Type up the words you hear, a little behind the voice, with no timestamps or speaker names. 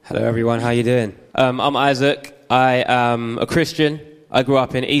Hello everyone, how you doing? I'm Isaac. I am a Christian. I grew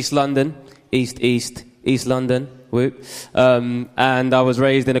up in East London, East London, whoop. And I was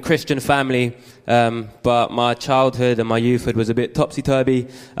raised in a Christian family, but my childhood and my youthhood was a bit topsy-turvy.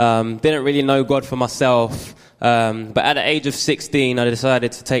 Didn't really know God for myself. But at the age of 16, I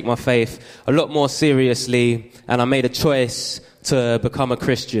decided to take my faith a lot more seriously, and I made a choice to become a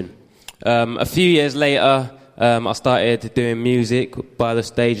Christian. A few years later, I started doing music by the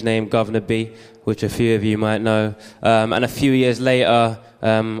stage name Guvna B, which a few of you might know. And a few years later,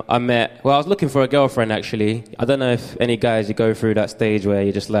 I was looking for a girlfriend, actually. I don't know if any guys, you go through that stage where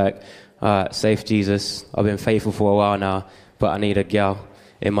you're just like, safe Jesus, I've been faithful for a while now, but I need a girl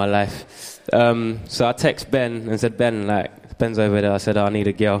in my life. So I text Ben and said, Ben's over there. I said, I need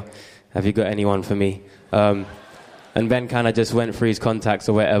a girl. Have you got anyone for me? And Ben kind of just went through his contacts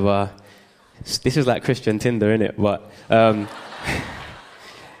or whatever. This is like Christian Tinder, innit? But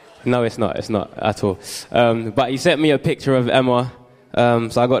no, it's not at all. But he sent me a picture of Emma,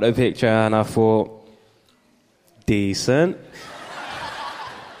 so I got the picture and I thought, decent.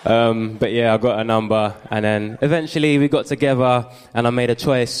 But yeah, I got a number, and then eventually we got together, and I made a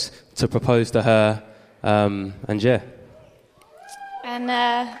choice to propose to her, and yeah. And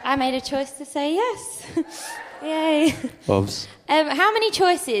I made a choice to say yes. Yay. Bobs. How many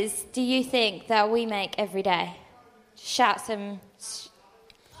choices do you think that we make every day? Shout some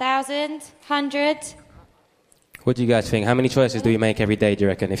 1,000, 100? What do you guys think? How many choices do we make every day, do you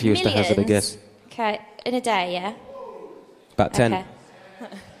reckon, if you was to hazard a guess? Okay, in a day, yeah? About 10. Okay.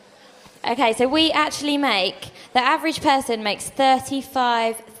 Okay, so the average person makes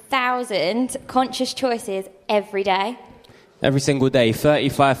 35,000 conscious choices every day. Every single day,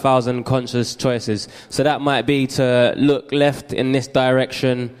 35,000 conscious choices. So that might be to look left in this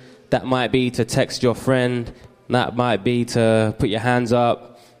direction. That might be to text your friend. That might be to put your hands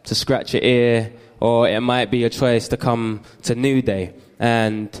up, to scratch your ear. Or it might be a choice to come to Newday.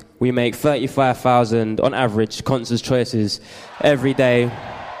 And we make 35,000, on average, conscious choices every day.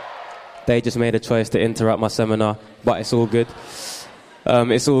 They just made a choice to interrupt my seminar, but it's all good.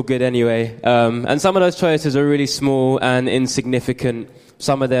 It's all good anyway. And some of those choices are really small and insignificant.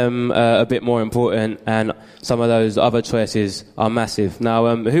 Some of them are a bit more important, and some of those other choices are massive.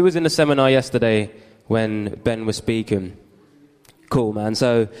 Now, who was in the seminar yesterday when Ben was speaking? Cool, man.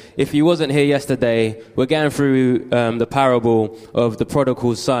 So if you wasn't here yesterday, we're going through the parable of the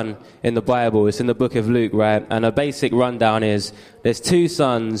prodigal son in the Bible. It's in the book of Luke, right? And a basic rundown is there's two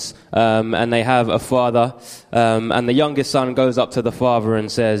sons, and they have a father. And the youngest son goes up to the father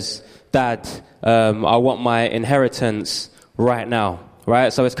and says, Dad, I want my inheritance right now,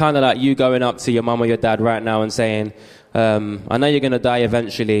 right? So it's kind of like you going up to your mum or your dad right now and saying, I know you're going to die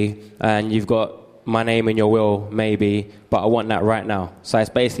eventually, and you've got my name in your will, maybe, but I want that right now. So it's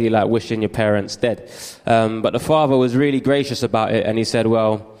basically like wishing your parents dead. But the father was really gracious about it, and he said,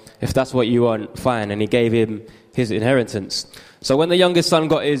 well, if that's what you want, fine. And he gave him his inheritance. So when the youngest son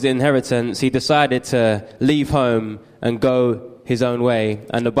got his inheritance, he decided to leave home and go his own way.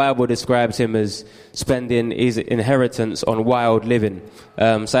 And the Bible describes him as spending his inheritance on wild living.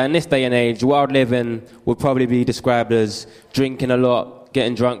 So in this day and age, wild living would probably be described as drinking a lot,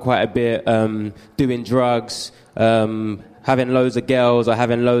 getting drunk quite a bit, doing drugs, having loads of girls or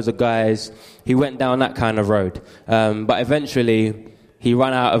having loads of guys. He went down that kind of road. But eventually, he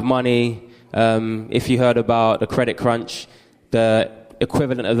ran out of money. If you heard about the credit crunch, the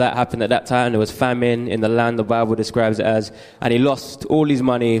equivalent of that happened at that time. There was famine in the land, the Bible describes it as. And he lost all his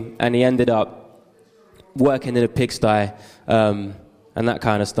money, and he ended up working in a pigsty, and that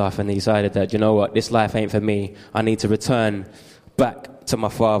kind of stuff. And he decided that, you know what, this life ain't for me. I need to return back to my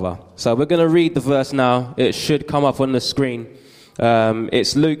father. So we're going to read the verse now. It should come up on the screen.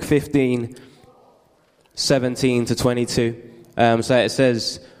 It's Luke 15, 17 to 22. So it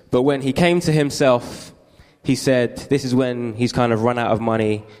says, but when he came to himself, he said, this is when he's kind of run out of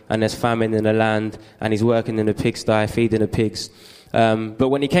money and there's famine in the land and he's working in a pigsty, feeding the pigs. But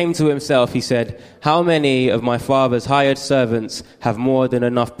when he came to himself, he said, how many of my father's hired servants have more than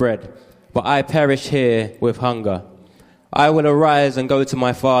enough bread? But I perish here with hunger. I will arise and go to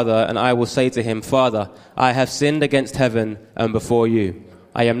my father, and I will say to him, Father, I have sinned against heaven and before you.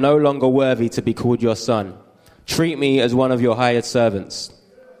 I am no longer worthy to be called your son. Treat me as one of your hired servants.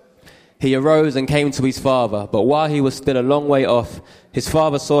 He arose and came to his father, but while he was still a long way off, his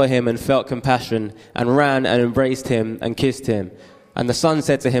father saw him and felt compassion, and ran and embraced him and kissed him. And the son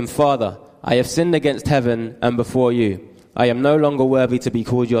said to him, Father, I have sinned against heaven and before you. I am no longer worthy to be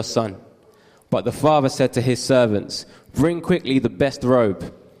called your son. But the father said to his servants, bring quickly the best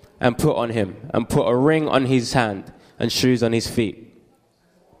robe and put on him, and put a ring on his hand and shoes on his feet.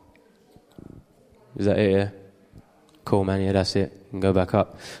 Is that it, yeah? Cool, man. Yeah, that's it. You can go back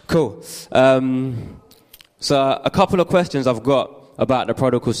up. Cool. So a couple of questions I've got about the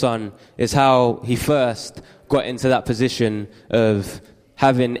prodigal son is how he first got into that position of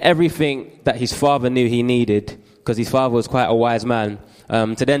having everything that his father knew he needed, because his father was quite a wise man,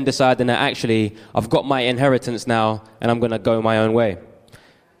 to then deciding that actually I've got my inheritance now and I'm going to go my own way.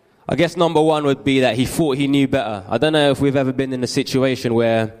 I guess number one would be that he thought he knew better. I don't know if we've ever been in a situation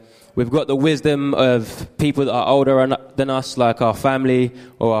where we've got the wisdom of people that are older than us, like our family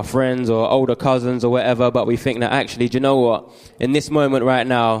or our friends or older cousins or whatever, but we think that actually, do you know what? In this moment right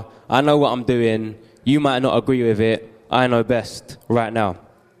now, I know what I'm doing. You might not agree with it. I know best right now.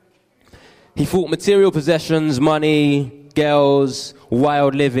 He thought material possessions, money, girls,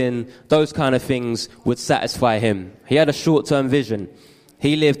 wild living, those kind of things would satisfy him. He had a short-term vision.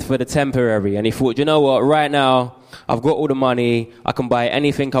 He lived for the temporary, and he thought, you know what, right now, I've got all the money, I can buy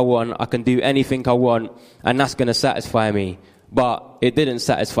anything I want, I can do anything I want, and that's going to satisfy me. But it didn't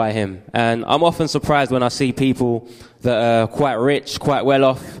satisfy him. And I'm often surprised when I see people that are quite rich, quite well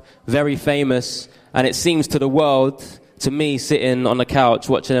off, very famous, and it seems to the world, to me, sitting on the couch,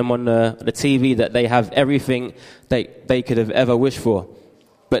 watching them on the TV, that they have everything they could have ever wished for.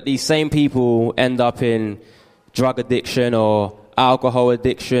 But these same people end up in drug addiction or alcohol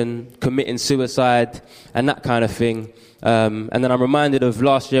addiction, committing suicide, and that kind of thing. And then I'm reminded of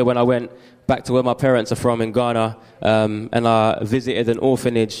last year when I went back to where my parents are from in Ghana, and I visited an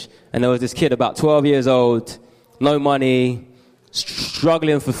orphanage, and there was this kid about 12 years old, no money,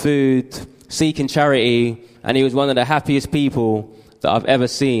 struggling for food, seeking charity, and he was one of the happiest people that I've ever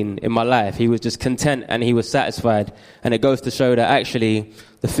seen in my life. He was just content and he was satisfied. And it goes to show that actually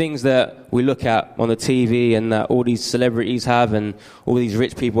the things that we look at on the TV and that all these celebrities have and all these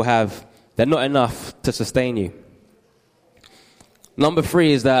rich people have, they're not enough to sustain you. Number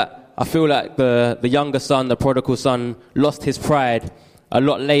 3 is that I feel like the younger son, the prodigal son, lost his pride a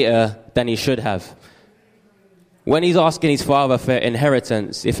lot later than he should have. When he's asking his father for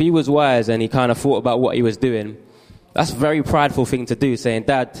inheritance, if he was wise and he kind of thought about what he was doing, that's a very prideful thing to do, saying,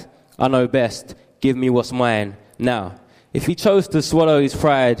 Dad, I know best, give me what's mine now. If he chose to swallow his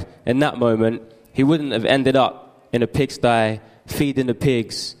pride in that moment, he wouldn't have ended up in a pigsty, feeding the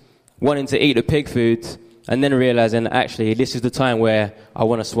pigs, wanting to eat the pig food, and then realizing, actually, this is the time where I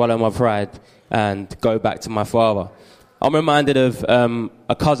want to swallow my pride and go back to my father. I'm reminded of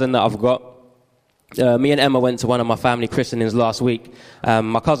a cousin that I've got. Me and Emma went to one of my family christenings last week.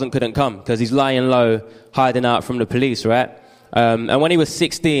 My cousin couldn't come because he's lying low, hiding out from the police, right? And when he was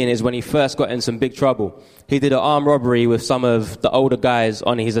 16 is when he first got in some big trouble. He did an armed robbery with some of the older guys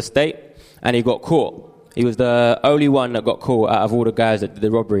on his estate, and he got caught. He was the only one that got caught out of all the guys that did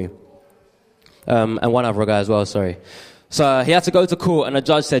the robbery. And one other guy as well, sorry. So he had to go to court, and the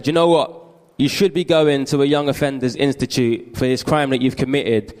judge said, you know what? You should be going to a young offenders institute for this crime that you've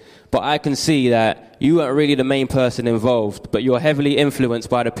committed, but I can see that you weren't really the main person involved, but you're heavily influenced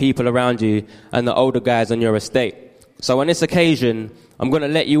by the people around you and the older guys on your estate. So on this occasion, I'm going to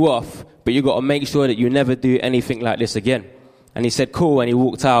let you off, but you've got to make sure that you never do anything like this again. And he said, cool, and he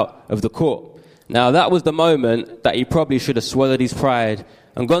walked out of the court. Now, that was the moment that he probably should have swallowed his pride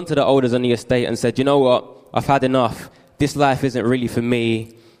and gone to the elders on the estate and said, you know what, I've had enough. This life isn't really for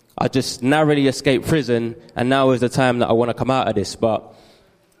me. I just narrowly escaped prison, and now is the time that I want to come out of this. But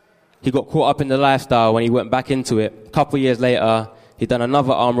he got caught up in the lifestyle when he went back into it. A couple of years later, he'd done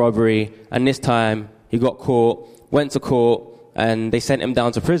another armed robbery, and this time he got caught, went to court, and they sent him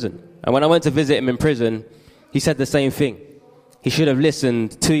down to prison. And when I went to visit him in prison, he said the same thing. He should have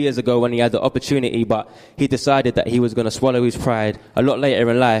listened 2 years ago when he had the opportunity, but he decided that he was going to swallow his pride a lot later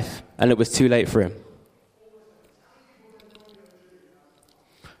in life, and it was too late for him.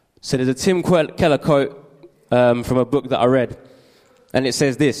 So there's a Tim Keller quote from a book that I read, and it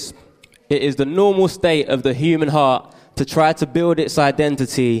says this: it is the normal state of the human heart to try to build its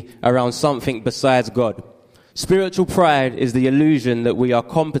identity around something besides God. Spiritual pride is the illusion that we are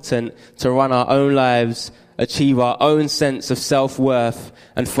competent to run our own lives, achieve our own sense of self-worth,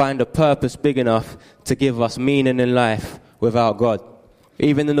 and find a purpose big enough to give us meaning in life without God.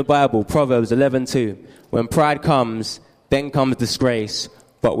 Even in the Bible, Proverbs 11:2, when pride comes, then comes disgrace,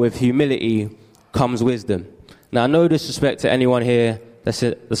 but with humility comes wisdom. Now, no disrespect to anyone here that's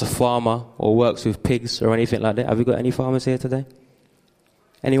a farmer or works with pigs or anything like that. Have we got any farmers here today?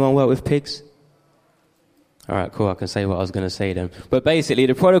 Anyone work with pigs? All right, cool. I can say what I was going to say then. But basically,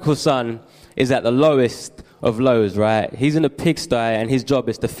 the prodigal son is at the lowest of lows, right? He's in a pigsty, and his job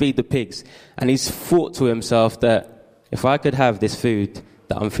is to feed the pigs. And he's thought to himself that if I could have this food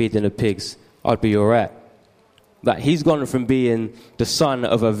that I'm feeding the pigs, I'd be all right. Like, he's gone from being the son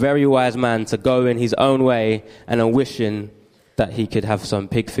of a very wise man to going his own way and wishing that he could have some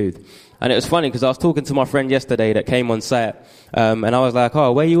pig food. And it was funny because I was talking to my friend yesterday that came on site, and I was like,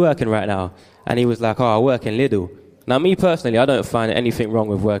 oh, where are you working right now? And he was like, oh, I work in Lidl. Now, me personally, I don't find anything wrong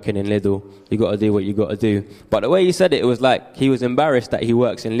with working in Lidl. You got to do what you got to do. But the way he said it, it was like he was embarrassed that he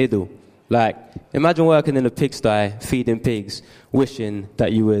works in Lidl. Like, imagine working in a pigsty, feeding pigs, wishing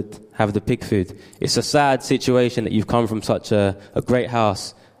that you would have the pig food. It's a sad situation that you've come from such a great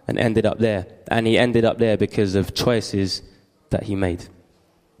house and ended up there. And he ended up there because of choices that he made.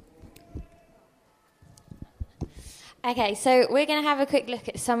 Okay, so we're going to have a quick look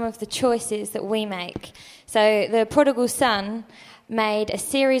at some of the choices that we make. So the prodigal son made a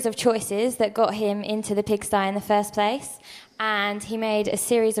series of choices that got him into the pigsty in the first place, and he made a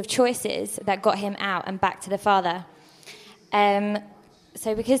series of choices that got him out and back to the Father.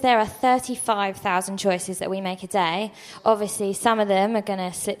 So because there are 35,000 choices that we make a day, obviously some of them are going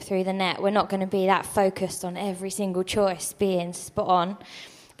to slip through the net. We're not going to be that focused on every single choice being spot on.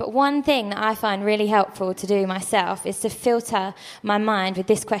 But one thing that I find really helpful to do myself is to filter my mind with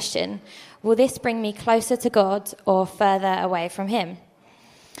this question: will this bring me closer to God or further away from him?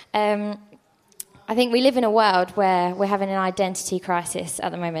 I think we live in a world where we're having an identity crisis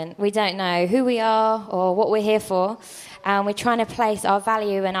at the moment. We don't know who we are or what we're here for, and we're trying to place our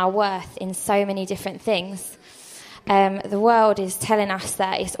value and our worth in so many different things. The world is telling us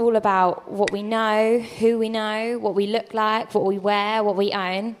that it's all about what we know, who we know, what we look like, what we wear, what we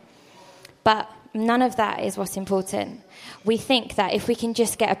own. But none of that is what's important. We think that if we can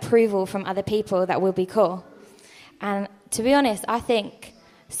just get approval from other people, that we'll be cool. And to be honest, I think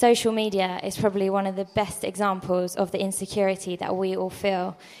social media is probably one of the best examples of the insecurity that we all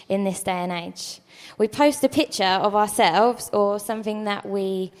feel in this day and age. We post a picture of ourselves or something that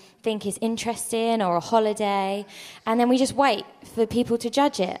we think is interesting or a holiday, and then we just wait for people to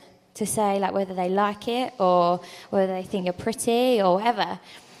judge it, to say like whether they like it or whether they think you're pretty or whatever.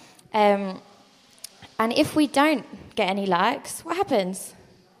 And if we don't get any likes, what happens?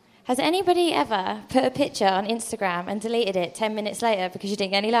 Has anybody ever put a picture on Instagram and deleted it 10 minutes later because you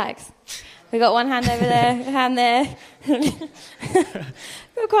didn't get any likes? We got one hand over there, a hand there.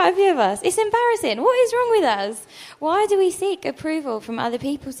 Got quite a few of us. It's embarrassing. What is wrong with us? Why do we seek approval from other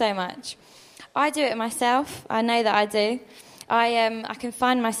people so much? I do it myself. I know that I do. I can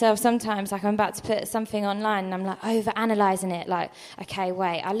find myself sometimes, like I'm about to put something online and I'm like over-analysing it, like, okay,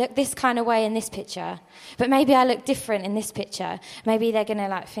 wait, I look this kind of way in this picture, but maybe I look different in this picture. Maybe they're going to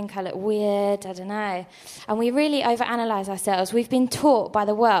like think I look weird, I don't know. And we really over-analyse ourselves. We've been taught by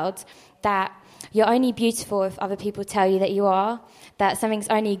the world that you're only beautiful if other people tell you that you are, that something's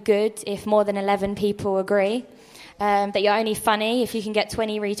only good if more than 11 people agree, that you're only funny if you can get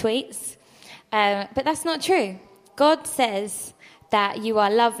 20 retweets. But that's not true. God says that you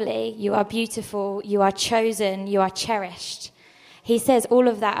are lovely, you are beautiful, you are chosen, you are cherished. He says all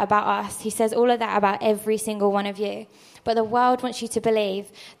of that about us. He says all of that about every single one of you. But the world wants you to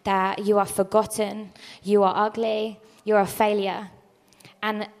believe that you are forgotten, you are ugly, you're a failure.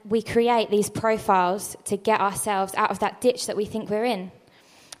 And we create these profiles to get ourselves out of that ditch that we think we're in.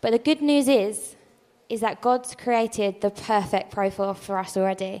 But the good news is that God's created the perfect profile for us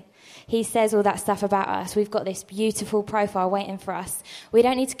already. He says all that stuff about us. We've got this beautiful profile waiting for us. We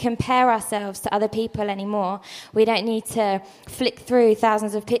don't need to compare ourselves to other people anymore. We don't need to flick through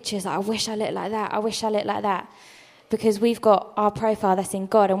thousands of pictures. Like, I wish I looked like that. I wish I looked like that. Because we've got our profile that's in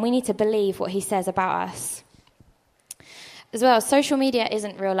God, and we need to believe what he says about us. As well, social media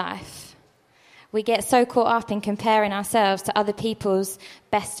isn't real life. We get so caught up in comparing ourselves to other people's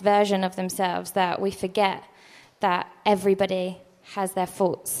best version of themselves that we forget that everybody has their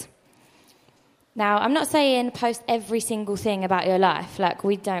faults. Now, I'm not saying post every single thing about your life. Like,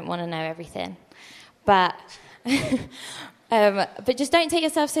 we don't want to know everything. But just don't take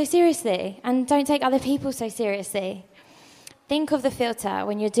yourself so seriously, and don't take other people so seriously. Think of the filter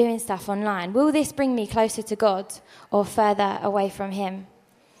when you're doing stuff online. Will this bring me closer to God or further away from him?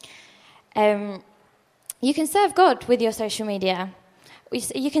 You can serve God with your social media.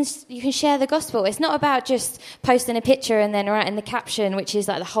 You can share the gospel. It's not about just posting a picture and then writing the caption, which is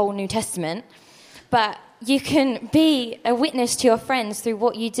like the whole New Testament. But you can be a witness to your friends through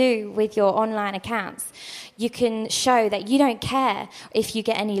what you do with your online accounts. You can show that you don't care if you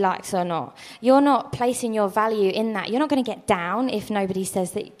get any likes or not. You're not placing your value in that. You're not going to get down if nobody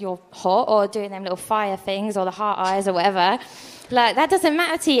says that you're hot or doing them little fire things or the heart eyes or whatever. Like, that doesn't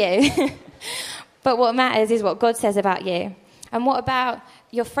matter to you. But what matters is what God says about you. And what about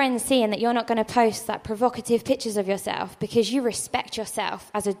your friends seeing that you're not going to post like provocative pictures of yourself because you respect yourself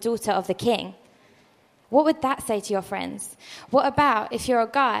as a daughter of the King? What would that say to your friends? What about if you're a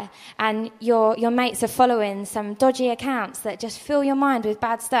guy and your mates are following some dodgy accounts that just fill your mind with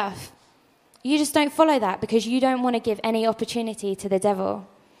bad stuff? You just don't follow that because you don't want to give any opportunity to the devil.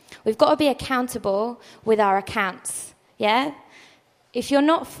 We've got to be accountable with our accounts, yeah? If you're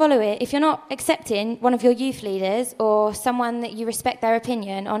not accepting one of your youth leaders or someone that you respect their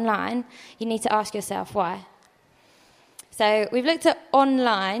opinion online, you need to ask yourself why. So we've looked at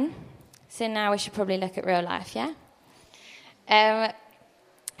online, so now we should probably look at real life, yeah?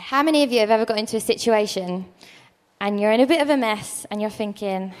 How many of you have ever got into a situation and you're in a bit of a mess and you're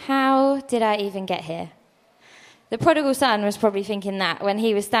thinking, how did I even get here? The prodigal son was probably thinking that when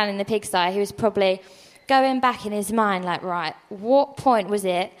he was standing in the pigsty. He was probably going back in his mind like, right, what point was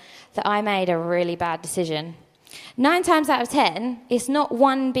it that I made a really bad decision? 9 times out of 10, it's not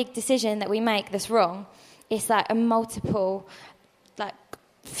one big decision that we make that's wrong. It's like a multiple, like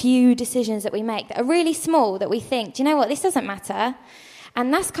few decisions that we make that are really small that we think, do you know what, this doesn't matter.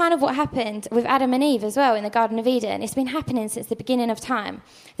 And that's kind of what happened with Adam and Eve as well in the Garden of Eden. It's been happening since the beginning of time.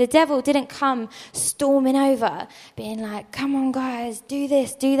 The devil didn't come storming over, being like, come on guys, do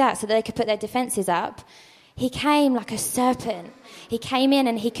this, do that, so that they could put their defences up. He came like a serpent. He came in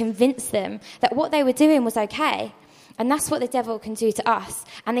and he convinced them that what they were doing was okay. And that's what the devil can do to us.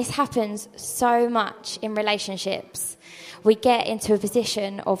 And this happens so much in relationships. We get into a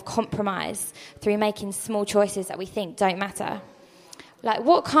position of compromise through making small choices that we think don't matter. Like,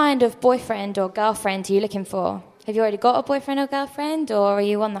 what kind of boyfriend or girlfriend are you looking for? Have you already got a boyfriend or girlfriend, or are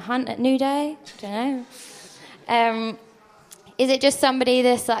you on the hunt at Newday? Don't know. Is it just somebody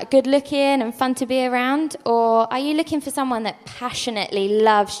that's like good looking and fun to be around, or are you looking for someone that passionately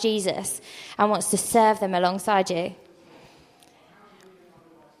loves Jesus and wants to serve them alongside you?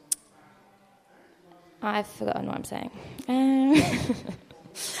 I've forgotten what I'm saying.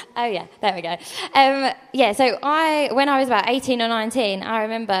 Oh, yeah, there we go. So when I was about 18 or 19, I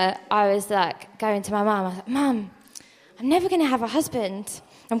remember I was like going to my mum. I was like, Mum, I'm never going to have a husband.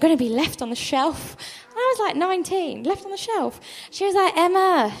 I'm going to be left on the shelf. And I was like 19, left on the shelf. She was like,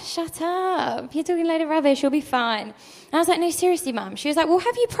 Emma, shut up. You're talking a load of rubbish. You'll be fine. And I was like, no, seriously, Mum. She was like, well,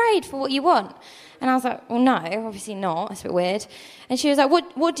 have you prayed for what you want? And I was like, well, no, obviously not. That's a bit weird. And she was like,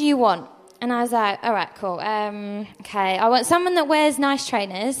 what do you want? And I was like, all right, cool. Okay, I want someone that wears nice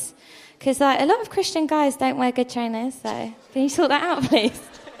trainers, because like, a lot of Christian guys don't wear good trainers, so can you sort that out, please?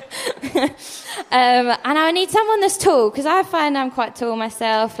 And I need someone that's tall, because I find I'm quite tall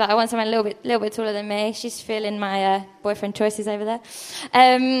myself. Like, I want someone a little bit taller than me. She's feeling my boyfriend choices over there.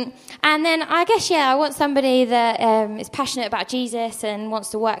 And then I guess, I want somebody that is passionate about Jesus and wants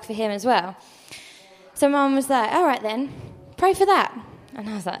to work for him as well. So Mum was like, all right then, pray for that. And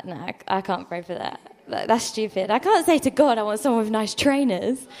I was like, no, I can't pray for that. That's stupid. I can't say to God, I want someone with nice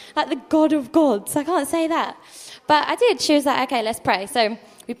trainers. Like the God of gods. I can't say that. But I did. She was like, okay, let's pray. So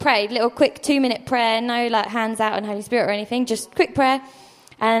we prayed, little quick 2-minute prayer, no like hands out on Holy Spirit or anything, just quick prayer.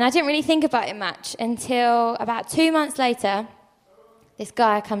 And I didn't really think about it much until about 2 months later, this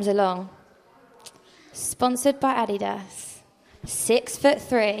guy comes along, sponsored by Adidas,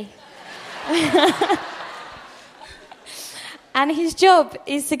 6'3". And his job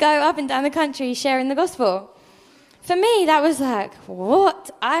is to go up and down the country sharing the gospel. For me, that was like,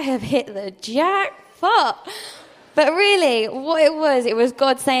 what? I have hit the jackpot. But really, what it was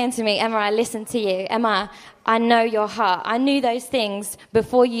God saying to me, Emma, I listened to you. Emma, I know your heart. I knew those things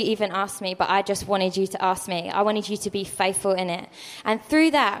before you even asked me, but I just wanted you to ask me. I wanted you to be faithful in it. And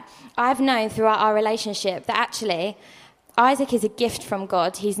through that, I've known throughout our relationship that actually Isaac is a gift from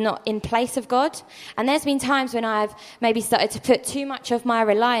God. He's not in place of God. And there's been times when I've maybe started to put too much of my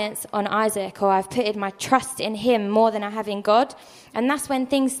reliance on Isaac, or I've put my trust in him more than I have in God. And that's when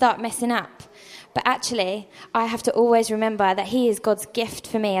things start messing up. But actually, I have to always remember that he is God's gift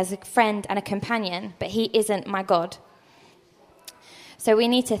for me as a friend and a companion, but he isn't my God. So we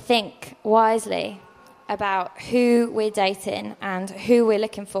need to think wisely about who we're dating and who we're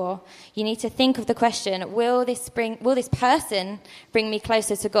looking for. You need to think of the question, will this person bring me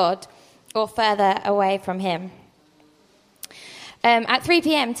closer to God or further away from him? At 3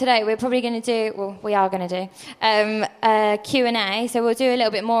 p.m. today, we are going to do a Q&A. So we'll do a little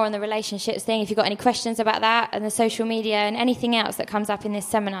bit more on the relationships thing if you've got any questions about that and the social media and anything else that comes up in this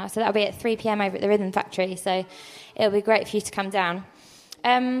seminar. So that'll be at 3 p.m. over at the Rhythm Factory. So it'll be great for you to come down.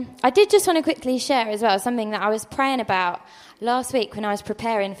 I did just want to quickly share as well something that I was praying about last week when I was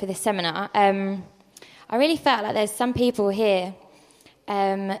preparing for this seminar. I really felt like there's some people here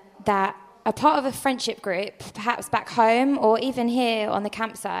that are part of a friendship group, perhaps back home or even here on the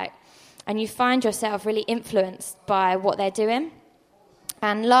campsite, and you find yourself really influenced by what they're doing.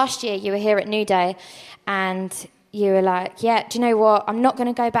 And last year you were here at Newday and you were like, yeah, do you know what? I'm not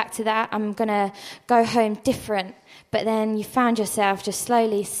going to go back to that. I'm going to go home different. But then you found yourself just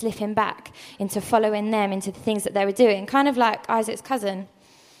slowly slipping back into following them, into the things that they were doing, kind of like Isaac's cousin.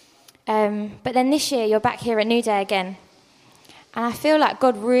 But then this year you're back here at Newday again. And I feel like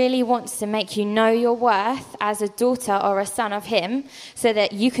God really wants to make you know your worth as a daughter or a son of him so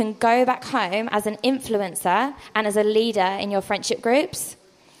that you can go back home as an influencer and as a leader in your friendship groups.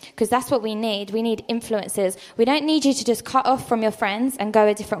 Because that's what we need. We need influencers. We don't need you to just cut off from your friends and go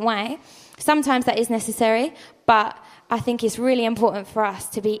a different way. Sometimes that is necessary, but I think it's really important for us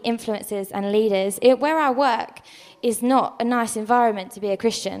to be influencers and leaders. Where I work is not a nice environment to be a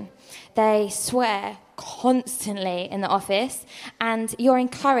Christian. They swear constantly in the office, and you're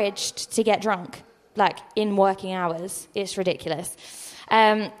encouraged to get drunk, like in working hours. It's ridiculous.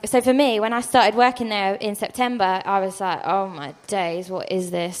 So for me, when I started working there in September, I was like, oh my days, what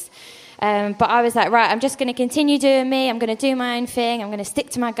is this? But I was like, right, I'm just going to continue doing me. I'm going to do my own thing. I'm going to stick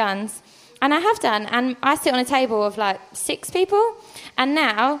to my guns. And I have done. And I sit on a table of like 6 people, and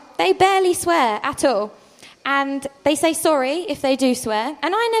now they barely swear at all. And they say sorry if they do swear.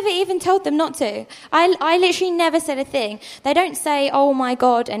 And I never even told them not to. I literally never said a thing. They don't say, oh my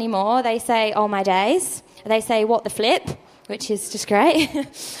God, anymore. They say, oh my days. They say, what the flip, which is just great.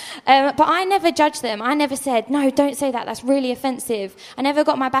 But I never judged them. I never said, no, don't say that. That's really offensive. I never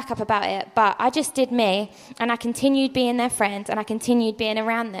got my back up about it. But I just did me. And I continued being their friend. And I continued being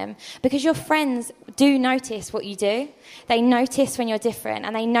around them. Because your friends do notice what you do. They notice when you're different.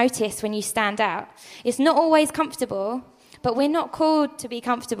 And they notice when you stand out. It's not always comfortable. But we're not called to be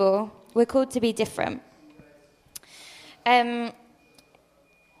comfortable. We're called to be different.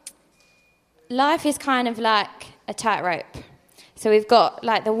 Life is kind of like a tightrope. So we've got,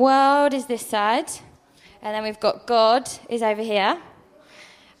 like, the world is this side, and then we've got God is over here.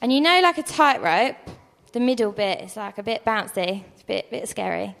 And you know, like a tightrope, the middle bit is like a bit bouncy, it's a bit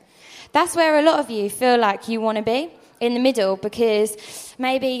scary. That's where a lot of you feel like you want to be, in the middle, because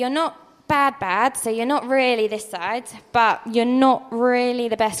maybe you're not bad, so you're not really this side, but you're not really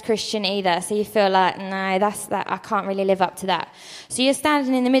the best Christian either. So you feel like, no, I can't really live up to that. So you're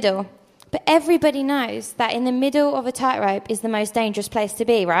standing in the middle. But everybody knows that in the middle of a tightrope is the most dangerous place to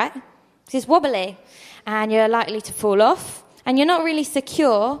be, right? Because it's wobbly, and you're likely to fall off, and you're not really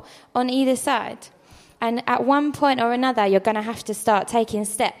secure on either side. And at one point or another, you're going to have to start taking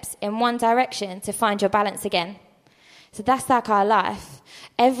steps in one direction to find your balance again. So that's like our life.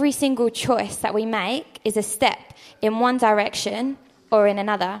 Every single choice that we make is a step in one direction or in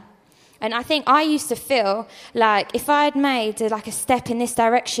another. And I think I used to feel like if I had made like a step in this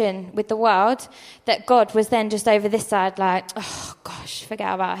direction with the world, that God was then just over this side like, oh gosh,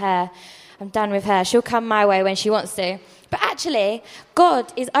 forget about her. I'm done with her. She'll come my way when she wants to. But actually,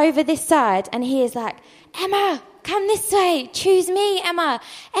 God is over this side and he is like, Emma, come this way. Choose me, Emma.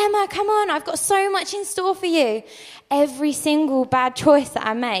 Emma, come on. I've got so much in store for you. Every single bad choice that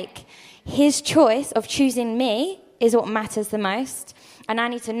I make, his choice of choosing me is what matters the most. And I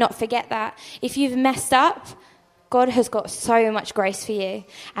need to not forget that. If you've messed up, God has got so much grace for you.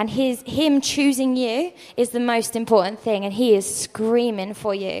 And him choosing you is the most important thing. And he is screaming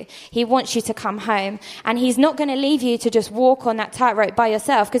for you. He wants you to come home. And he's not going to leave you to just walk on that tightrope by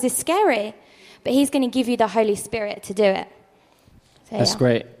yourself because it's scary. But he's going to give you the Holy Spirit to do it. So, That's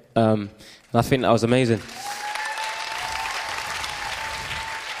great. I think that was amazing.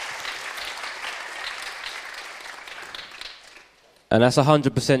 And that's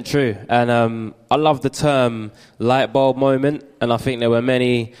 100% true. And I love the term light bulb moment. And I think there were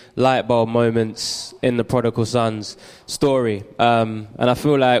many light bulb moments in the prodigal son's story. And I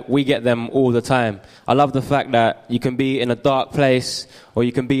feel like we get them all the time. I love the fact that you can be in a dark place or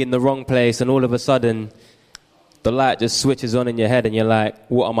you can be in the wrong place and all of a sudden the light just switches on in your head and you're like,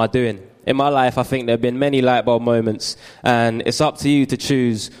 what am I doing? In my life, I think there have been many light bulb moments, and it's up to you to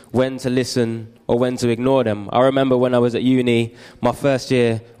choose when to listen or when to ignore them. I remember when I was at uni, my first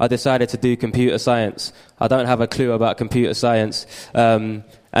year, I decided to do computer science. I don't have a clue about computer science. And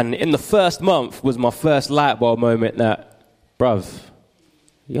in the first month was my first light bulb moment that, bruv,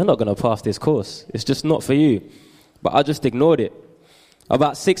 you're not going to pass this course. It's just not for you. But I just ignored it.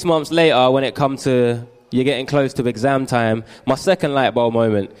 About 6 months later, when it come to you're getting close to exam time, my second light bulb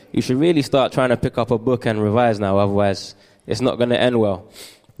moment, you should really start trying to pick up a book and revise now, otherwise it's not going to end well.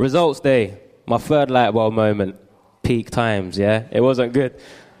 Results day, my third light bulb moment, peak times, yeah? It wasn't good.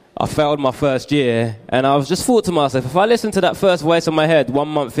 I failed my first year, and I was just thought to myself, if I listened to that first voice in my head 1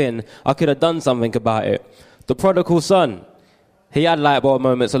 month in, I could have done something about it. The prodigal son, he had light bulb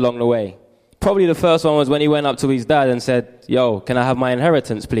moments along the way. Probably the first one was when he went up to his dad and said, yo, can I have my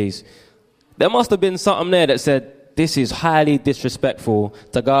inheritance, please? There must have been something there that said, this is highly disrespectful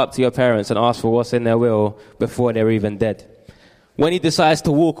to go up to your parents and ask for what's in their will before they're even dead. When he decides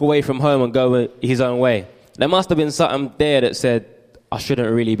to walk away from home and go his own way, there must have been something there that said, I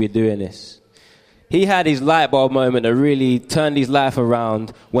shouldn't really be doing this. He had his light bulb moment that really turned his life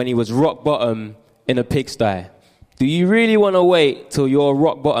around when he was rock bottom in a pigsty. Do you really want to wait till you're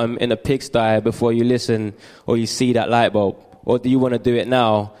rock bottom in a pigsty before you listen or you see that light bulb? Or do you want to do it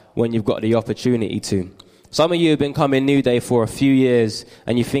now when you've got the opportunity to? Some of you have been coming Newday for a few years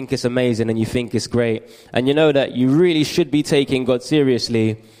and you think it's amazing and you think it's great. And you know that you really should be taking God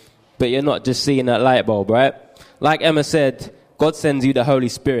seriously, but you're not just seeing that light bulb, right? Like Emma said, God sends you the Holy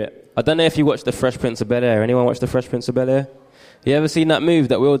Spirit. I don't know if you watched The Fresh Prince of Bel-Air. Anyone watch The Fresh Prince of Bel-Air? You ever seen that move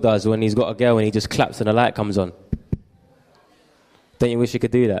that Will does when he's got a girl and he just claps and the light comes on? Don't you wish you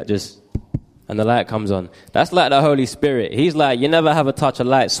could do that? And the light comes on. That's like the Holy Spirit. He's like, you never have a touch a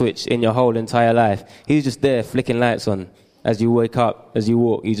light switch in your whole entire life. He's just there flicking lights on. As you wake up, as you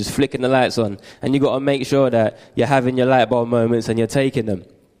walk, he's just flicking the lights on. And you got to make sure that you're having your light bulb moments and you're taking them.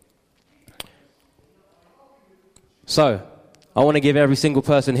 So, I want to give every single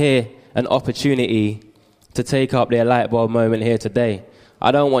person here an opportunity to take up their light bulb moment here today.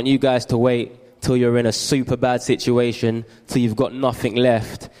 I don't want you guys to wait till you're in a super bad situation, till you've got nothing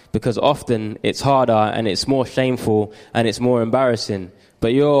left, because often it's harder and it's more shameful and it's more embarrassing.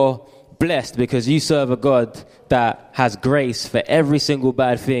 But you're blessed because you serve a God that has grace for every single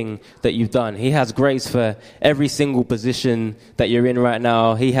bad thing that you've done. He has grace for every single position that you're in right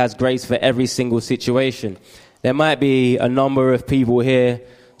now. He has grace for every single situation. There might be a number of people here,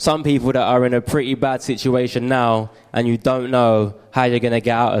 some people that are in a pretty bad situation now, and you don't know how you're going to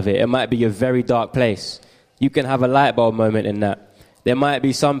get out of it. It might be a very dark place. You can have a light bulb moment in that. There might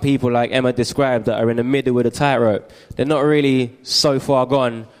be some people, like Emma described, that are in the middle with a tightrope. They're not really so far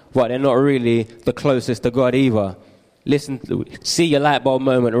gone, but they're not really the closest to God either. Listen, see your light bulb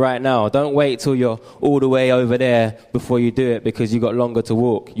moment right now. Don't wait till you're all the way over there before you do it because you've got longer to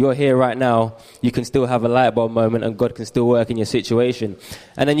walk. You're here right now. You can still have a light bulb moment and God can still work in your situation.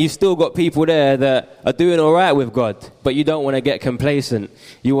 And then you've still got people there that are doing all right with God, but you don't want to get complacent.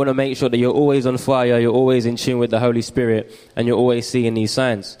 You want to make sure that you're always on fire, you're always in tune with the Holy Spirit, and you're always seeing these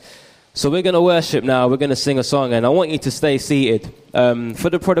signs. So we're going to worship now. We're going to sing a song, and I want you to stay seated. For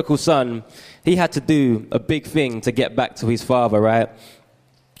the prodigal son, he had to do a big thing to get back to his father, right?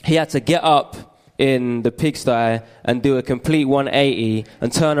 He had to get up in the pigsty and do a complete 180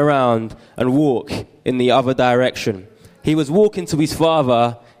 and turn around and walk in the other direction. He was walking to his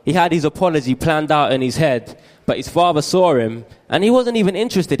father. He had his apology planned out in his head, but his father saw him, and he wasn't even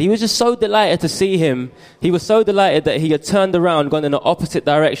interested. He was just so delighted to see him. He was so delighted that he had turned around, gone in the opposite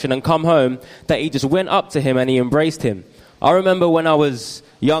direction, and come home, that he just went up to him and he embraced him. I remember when I was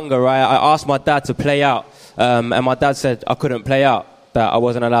younger, right, I asked my dad to play out, and my dad said I couldn't play out, that I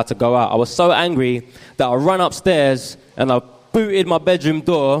wasn't allowed to go out. I was so angry that I ran upstairs and I booted my bedroom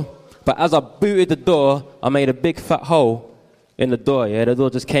door, but as I booted the door, I made a big fat hole in the door, the door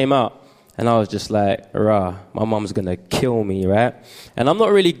just came out. And I was just like, rah, my mum's going to kill me, right? And I'm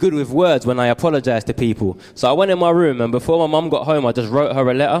not really good with words when I apologize to people. So I went in my room, and before my mum got home, I just wrote her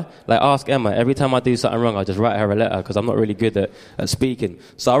a letter. Like, ask Emma. Every time I do something wrong, I just write her a letter because I'm not really good at speaking.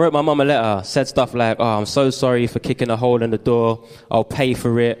 So I wrote my mum a letter, said stuff like, oh, I'm so sorry for kicking a hole in the door. I'll pay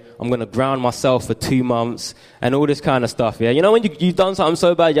for it. I'm going to ground myself for 2 months and all this kind of stuff, yeah? You know when you've done something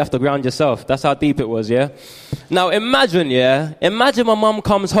so bad, you have to ground yourself. That's how deep it was, yeah? Now imagine my mum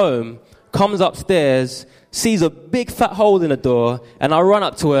comes home, comes upstairs, sees a big fat hole in the door, and I run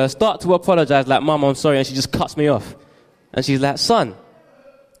up to her, start to apologize like, Mum, I'm sorry, and she just cuts me off. And she's like, son,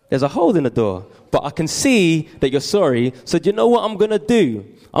 there's a hole in the door, but I can see that you're sorry, so do you know what I'm going to do?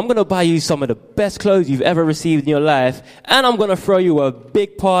 I'm going to buy you some of the best clothes you've ever received in your life, and I'm going to throw you a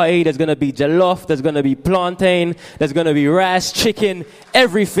big party. There's going to be jollof, there's going to be plantain, there's going to be rice, chicken,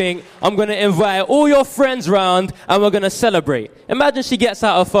 everything. I'm going to invite all your friends round, and we're going to celebrate. Imagine she gets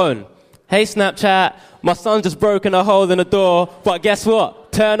out her phone. Hey, Snapchat, my son's just broken a hole in the door, but guess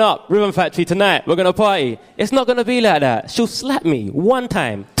what? Turn up, Rhythm Factory tonight, we're going to party. It's not going to be like that. She'll slap me 1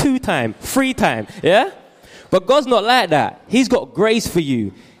 time, 2 time, 3 time, yeah? But God's not like that. He's got grace for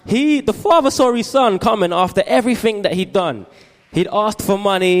you. The father saw his son coming after everything that he'd done. He'd asked for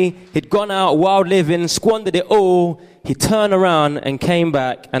money, he'd gone out wild living, squandered it all. He turned around and came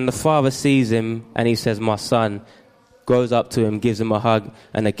back, and the father sees him, and he says, my son, goes up to him, gives him a hug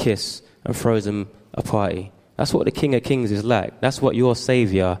and a kiss, and throws him a party. That's what the King of Kings is like. That's what your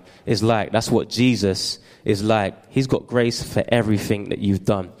Savior is like. That's what Jesus is like. He's got grace for everything that you've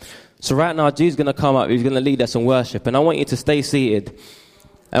done. So right now, Jesus is going to come up. He's going to lead us in worship. And I want you to stay seated.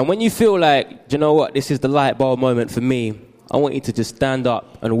 And when you feel like, do you know what, this is the light bulb moment for me, I want you to just stand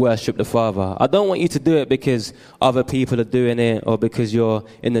up and worship the Father. I don't want you to do it because other people are doing it, or because you're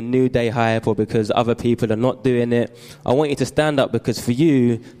in the Newday hype, or because other people are not doing it. I want you to stand up because for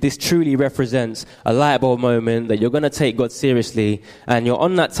you, this truly represents a light bulb moment that you're going to take God seriously, and you're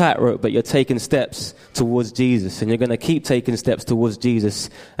on that tightrope, but you're taking steps towards Jesus, and you're going to keep taking steps towards Jesus,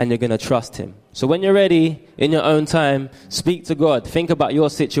 and you're going to trust him. So when you're ready, in your own time, speak to God. Think about your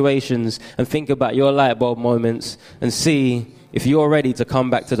situations and think about your light bulb moments and see if you're ready to come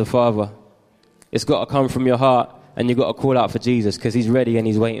back to the Father. It's got to come from your heart, and you've got to call out for Jesus because he's ready and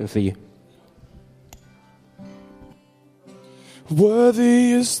he's waiting for you.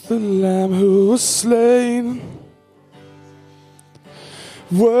 Worthy is the Lamb who was slain.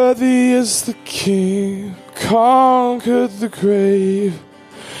 Worthy is the King who conquered the grave.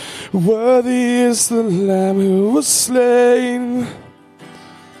 Worthy is the Lamb who was slain.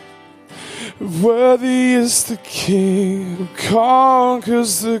 Worthy is the King who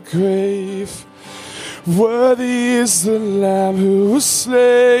conquers the grave. Worthy is the Lamb who was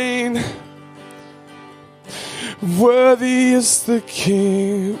slain. Worthy is the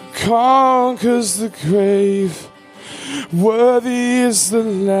King who conquers the grave. Worthy is the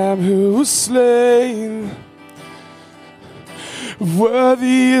Lamb who was slain.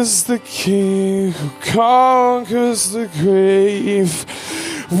 Worthy is the King who conquers the grave.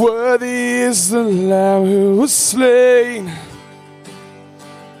 Worthy is the Lamb who was slain.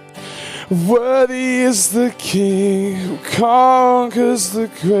 Worthy is the King who conquers the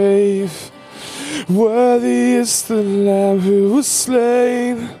grave. Worthy is the Lamb who was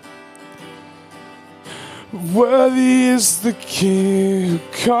slain. Worthy is the King who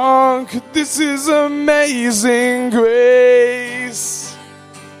conquered. This is amazing grace.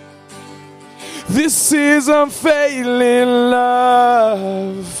 This is unfailing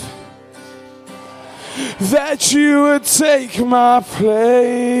love. That you would take my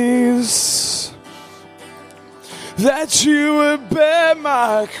place. That you would bear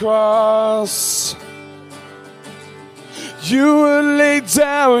my cross. You would lay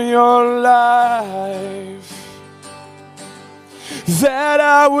down your life. That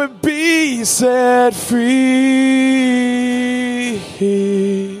I would be set free.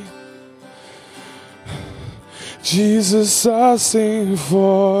 Jesus, I sing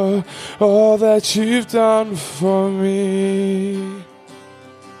for all that you've done for me.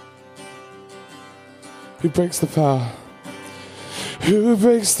 Who breaks the power? Who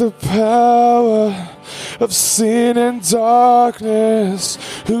breaks the power of sin and darkness?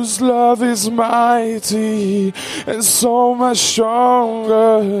 Whose love is mighty and so much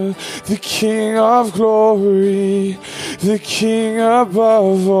stronger. The King of glory, the King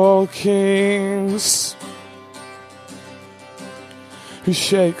above all kings. Who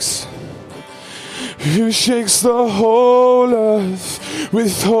shakes the whole earth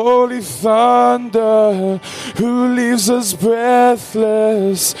with holy thunder, who leaves us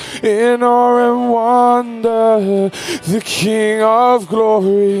breathless in awe and wonder. The King of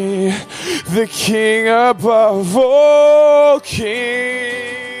glory, the King above all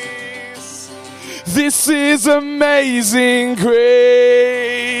kings. This is amazing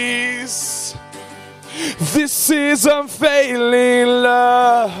grace. This is unfailing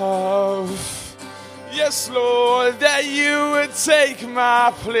love. Yes, Lord, that you would take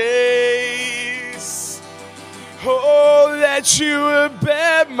my place. Oh, that you would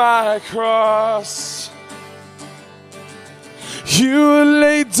bear my cross. You would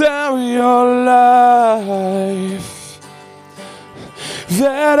lay down your life.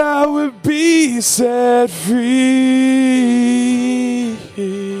 That I would be set free.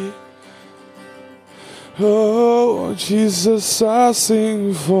 Oh, Jesus, I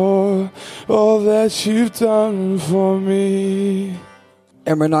sing for all that you've done for me.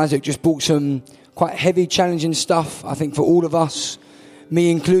 Emma and Isaac just brought some quite heavy, challenging stuff, I think, for all of us,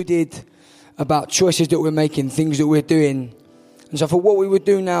 me included, about choices that we're making, things that we're doing. And so for what we would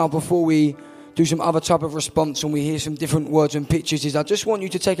do now before we do some other type of response and we hear some different words and pictures is I just want you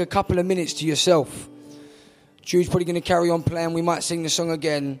to take a couple of minutes to yourself. Jude's probably going to carry on playing. We might sing the song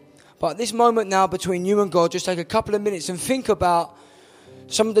again. But at this moment now between you and God, just take a couple of minutes and think about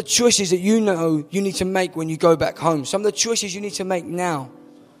some of the choices that you know you need to make when you go back home. Some of the choices you need to make now.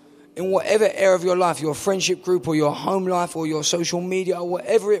 In whatever area of your life, your friendship group or your home life or your social media or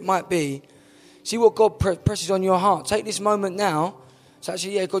whatever it might be. See what God presses on your heart. Take this moment now. So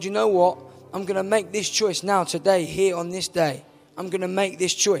actually, yeah, God, you know what? I'm going to make this choice now, today, here on this day. I'm going to make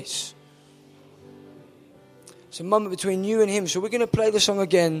this choice. It's a moment between you and him. So we're going to play the song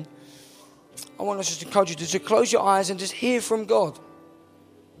again. I want us just to encourage you to close your eyes and just hear from God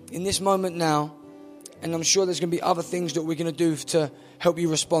in this moment now. And I'm sure there's going to be other things that we're going to do to help you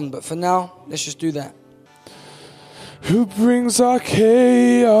respond. But for now, let's just do that. Who brings our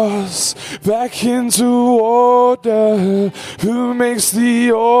chaos back into order? Who makes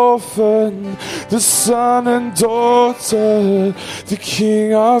the orphan the son and daughter? The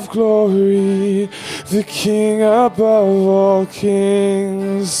King of glory, the King above all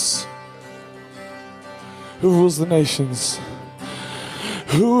kings. Who rules the nations?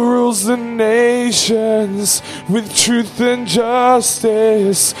 Who rules the nations with truth and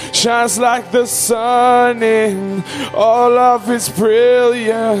justice, shines like the sun in all of its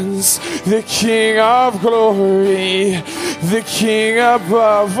brilliance. The King of glory, the King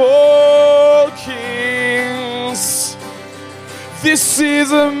above all kings. This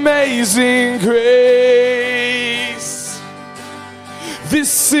is amazing grace.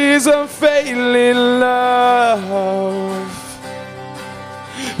 This is unfailing love.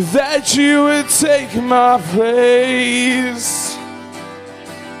 That you would take my place,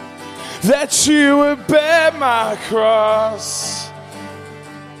 that you would bear my cross,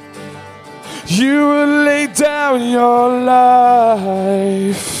 you would lay down your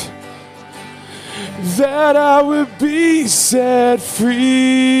life, that I would be set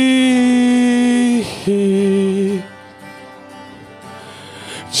free.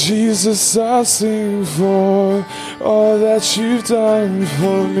 Jesus, I sing for all that you've done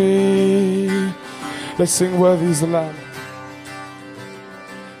for me. Let's sing, worthy is the Lamb.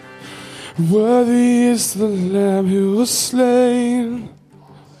 Worthy is the Lamb who was slain.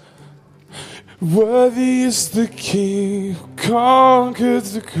 Worthy is the King who conquered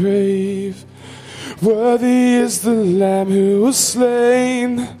the grave. Worthy is the Lamb who was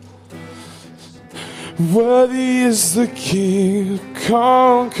slain. Worthy is the King who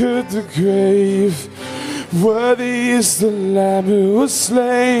conquered the grave. Worthy is the Lamb who was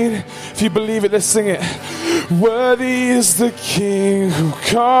slain. If you believe it, let's sing it. Worthy is the King who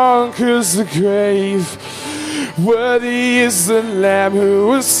conquers the grave. Worthy is the Lamb who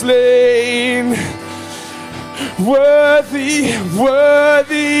was slain. Worthy,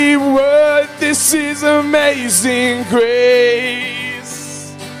 worthy, worthy. This is amazing grace.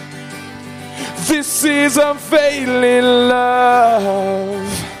 This is unfailing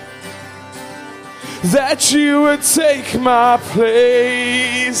love. That you would take my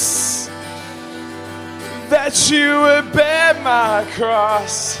place, that you would bear my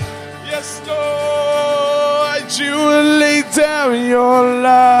cross. Yes, Lord, you would lay down your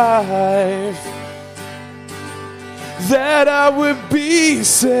life, that I would be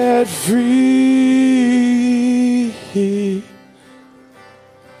set free.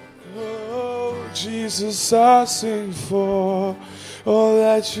 Oh, Jesus, I sing for all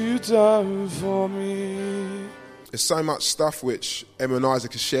that you've done for me. There's so much stuff which Emma and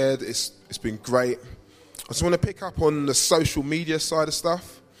Isaac have shared. It's been great. I just want to pick up on the social media side of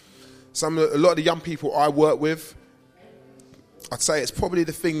stuff. A lot of the young people I work with, I'd say it's probably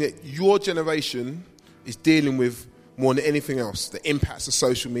the thing that your generation is dealing with more than anything else. The impacts of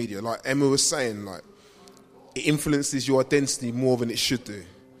social media. Like Emma was saying, like it influences your identity more than it should do.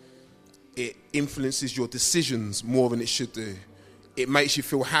 It influences your decisions more than it should do. It makes you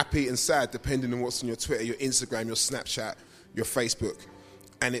feel happy and sad depending on what's on your Twitter, your Instagram, your Snapchat, your Facebook.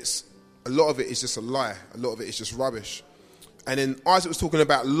 And a lot of it is just a lie. A lot of it is just rubbish. And then Isaac was talking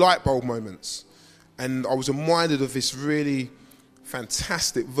about light bulb moments. And I was reminded of this really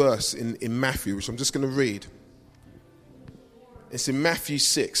fantastic verse in Matthew, which I'm just going to read. It's in Matthew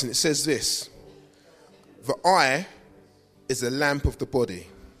 6, and it says this: the eye is a lamp of the body.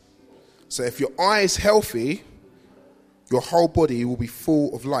 So if your eye is healthy, your whole body will be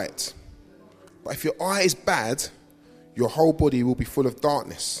full of light. But if your eye is bad, your whole body will be full of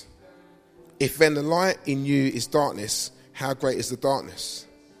darkness. If then the light in you is darkness, how great is the darkness?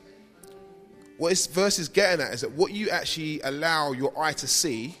 What this verse is getting at is that what you actually allow your eye to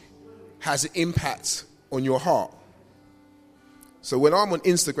see has an impact on your heart. So when I'm on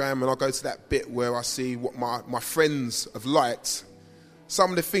Instagram and I go to that bit where I see what my friends have liked, some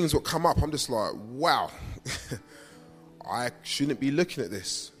of the things that come up, I'm just like, wow, I shouldn't be looking at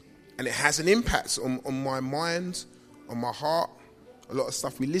this. And it has an impact on my mind, on my heart. A lot of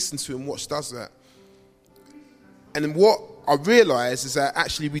stuff we listen to and watch does that. And then what I realise is that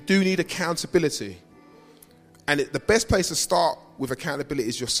actually we do need accountability. And the best place to start with accountability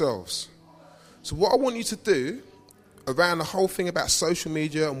is yourselves. So what I want you to do around the whole thing about social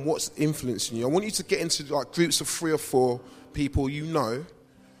media and what's influencing you, I want you to get into like groups of 3 or 4 people you know,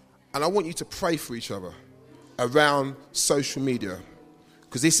 and I want you to pray for each other around social media.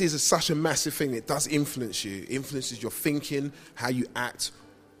 Because this is such a massive thing. It does influence you. It influences your thinking, how you act,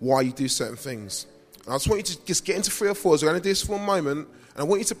 why you do certain things. And I just want you to just get into 3 or 4. So we're going to do this for a moment. And I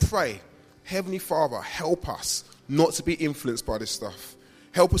want you to pray, Heavenly Father, help us not to be influenced by this stuff.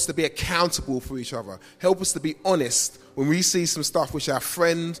 Help us to be accountable for each other. Help us to be honest when we see some stuff which our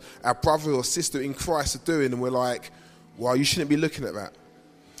friend, our brother or sister in Christ are doing, and we're like, well, you shouldn't be looking at that.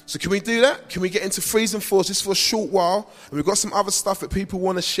 So can we do that? Can we get into 3s and 4s just for a short while? And we've got some other stuff that people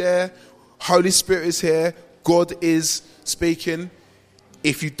want to share. Holy Spirit is here. God is speaking.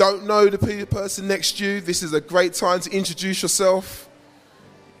 If you don't know the person next to you, this is a great time to introduce yourself.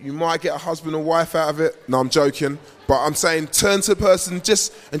 You might get a husband or wife out of it. No, I'm joking. But I'm saying turn to the person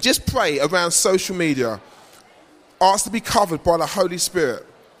and just pray around social media. Ask to be covered by the Holy Spirit.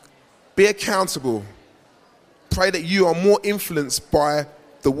 Be accountable. Pray that you are more influenced by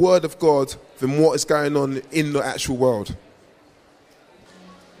the word of God than what is going on in the actual world.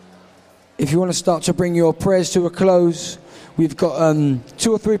 If you want to start to bring your prayers to a close, we've got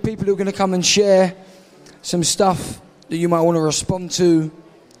 2 or 3 people who are going to come and share some stuff that you might want to respond to.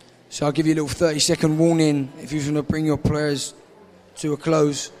 So I'll give you a little 30-second warning if you want to bring your prayers to a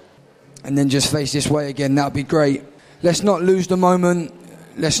close and then just face this way again. That would be great. Let's not lose the moment.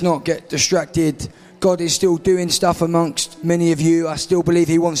 Let's not get distracted. God is still doing stuff amongst many of you. I still believe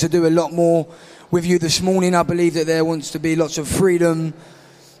he wants to do a lot more with you this morning. I believe that there wants to be lots of freedom,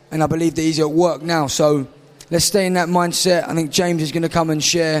 and I believe that he's at work now. So let's stay in that mindset. I think James is going to come and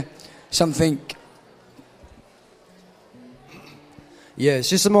share something. Yeah, it's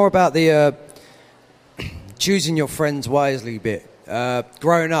just more about the choosing your friends wisely bit.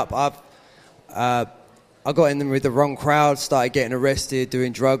 Growing up, I got in them with the wrong crowd, started getting arrested,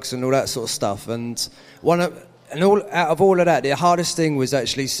 doing drugs and all that sort of stuff. And out of all of that, the hardest thing was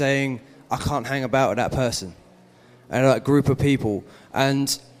actually saying, I can't hang about with that person and that group of people.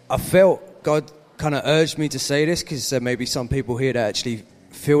 And I felt God kind of urged me to say this because there may be some people here that actually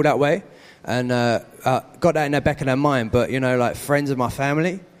feel that way. And got that in the back of their mind. But, like friends are my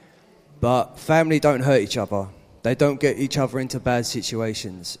family. But family don't hurt each other. They don't get each other into bad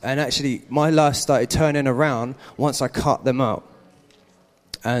situations. And actually, my life started turning around once I cut them out.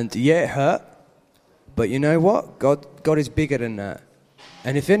 And yeah, it hurt. But you know what? God is bigger than that.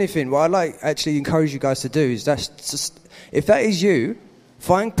 And if anything, what I like actually encourage you guys to do is if that is you,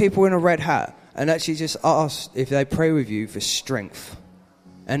 find people in a red hat and actually just ask if they pray with you for strength.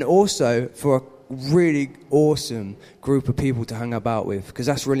 And also for a really awesome group of people to hang about with, because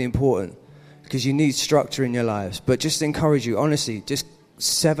that's really important. Because you need structure in your lives. But just encourage you, honestly, just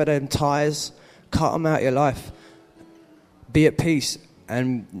sever them ties, cut them out of your life. Be at peace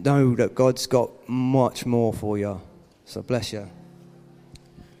and know that God's got much more for you. So bless you.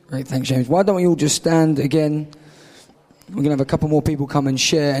 Great, thanks, James. Why don't we all just stand again? We're going to have a couple more people come and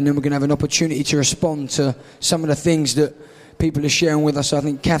share, and then we're going to have an opportunity to respond to some of the things that people are sharing with us. So I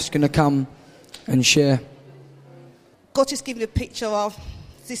think Kath's going to come and share. God just gave you a picture of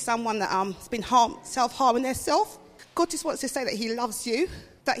this someone that has been self-harming themselves. God just wants to say that he loves you,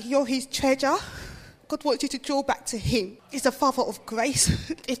 that you're his treasure. God wants you to draw back to him. He's a Father of grace.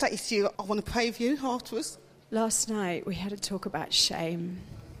 If that is you, I want to pray with you afterwards. Last night we had a talk about shame.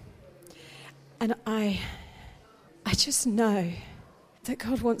 And I just know that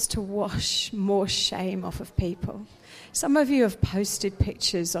God wants to wash more shame off of people. Some of you have posted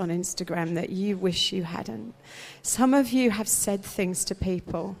pictures on Instagram that you wish you hadn't. Some of you have said things to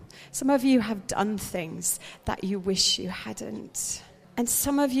people. Some of you have done things that you wish you hadn't. And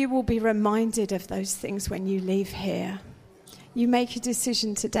some of you will be reminded of those things when you leave here. You make a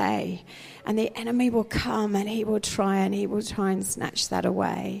decision today, and the enemy will come and he will try and snatch that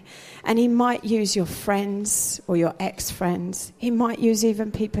away. And he might use your friends or your ex-friends. He might use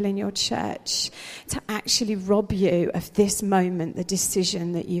even people in your church to actually rob you of this moment, the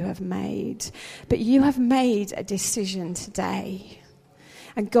decision that you have made. But you have made a decision today,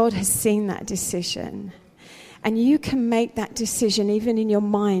 and God has seen that decision. And you can make that decision even in your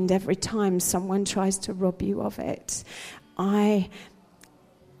mind every time someone tries to rob you of it. I'm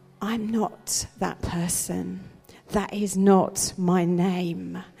not that person. That is not my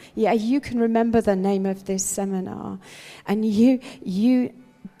name. Yeah, you can remember the name of this seminar. And you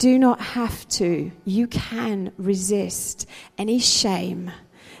do not have to. You can resist any shame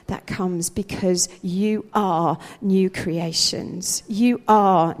that comes because you are new creations. You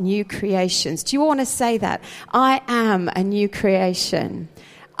are new creations. Do you want to say that? I am a new creation.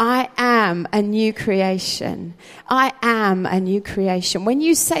 I am a new creation. I am a new creation. When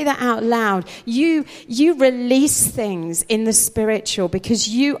you say that out loud, you release things in the spiritual because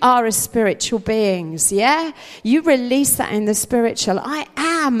you are a spiritual beings, yeah? You release that in the spiritual. I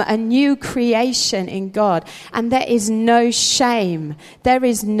am a new creation in God. And there is no shame. There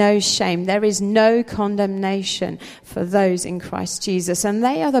is no shame. There is no condemnation for those in Christ Jesus. And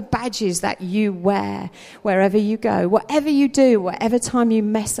they are the badges that you wear wherever you go. Whatever you do, whatever time you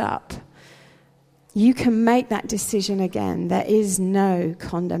mess up, you can make that decision again. There is no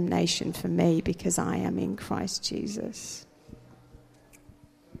condemnation for me because I am in Christ Jesus.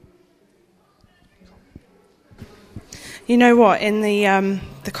 You know what? In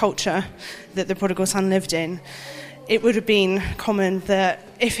the culture that the prodigal son lived in, it would have been common that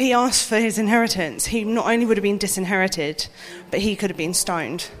if he asked for his inheritance, he not only would have been disinherited, but he could have been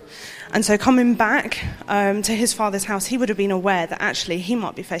stoned. And so coming back to his father's house, he would have been aware that actually he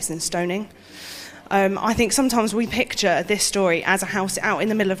might be facing stoning. I think sometimes we picture this story as a house out in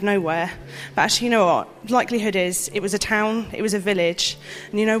the middle of nowhere. But actually, you know what? Likelihood is it was a town, it was a village.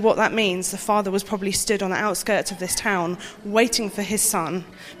 And you know what that means? The father was probably stood on the outskirts of this town waiting for his son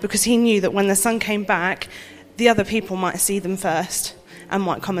because he knew that when the son came back, the other people might see them first and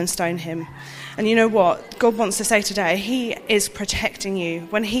might come and stone him. And you know what? God wants to say today, he is protecting you.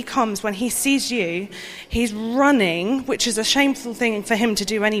 When he comes, when he sees you, he's running, which is a shameful thing for him to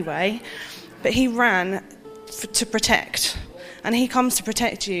do anyway, but he ran to protect. And he comes to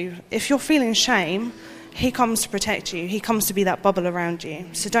protect you. If you're feeling shame, he comes to protect you. He comes to be that bubble around you.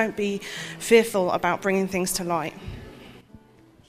 So don't be fearful about bringing things to light.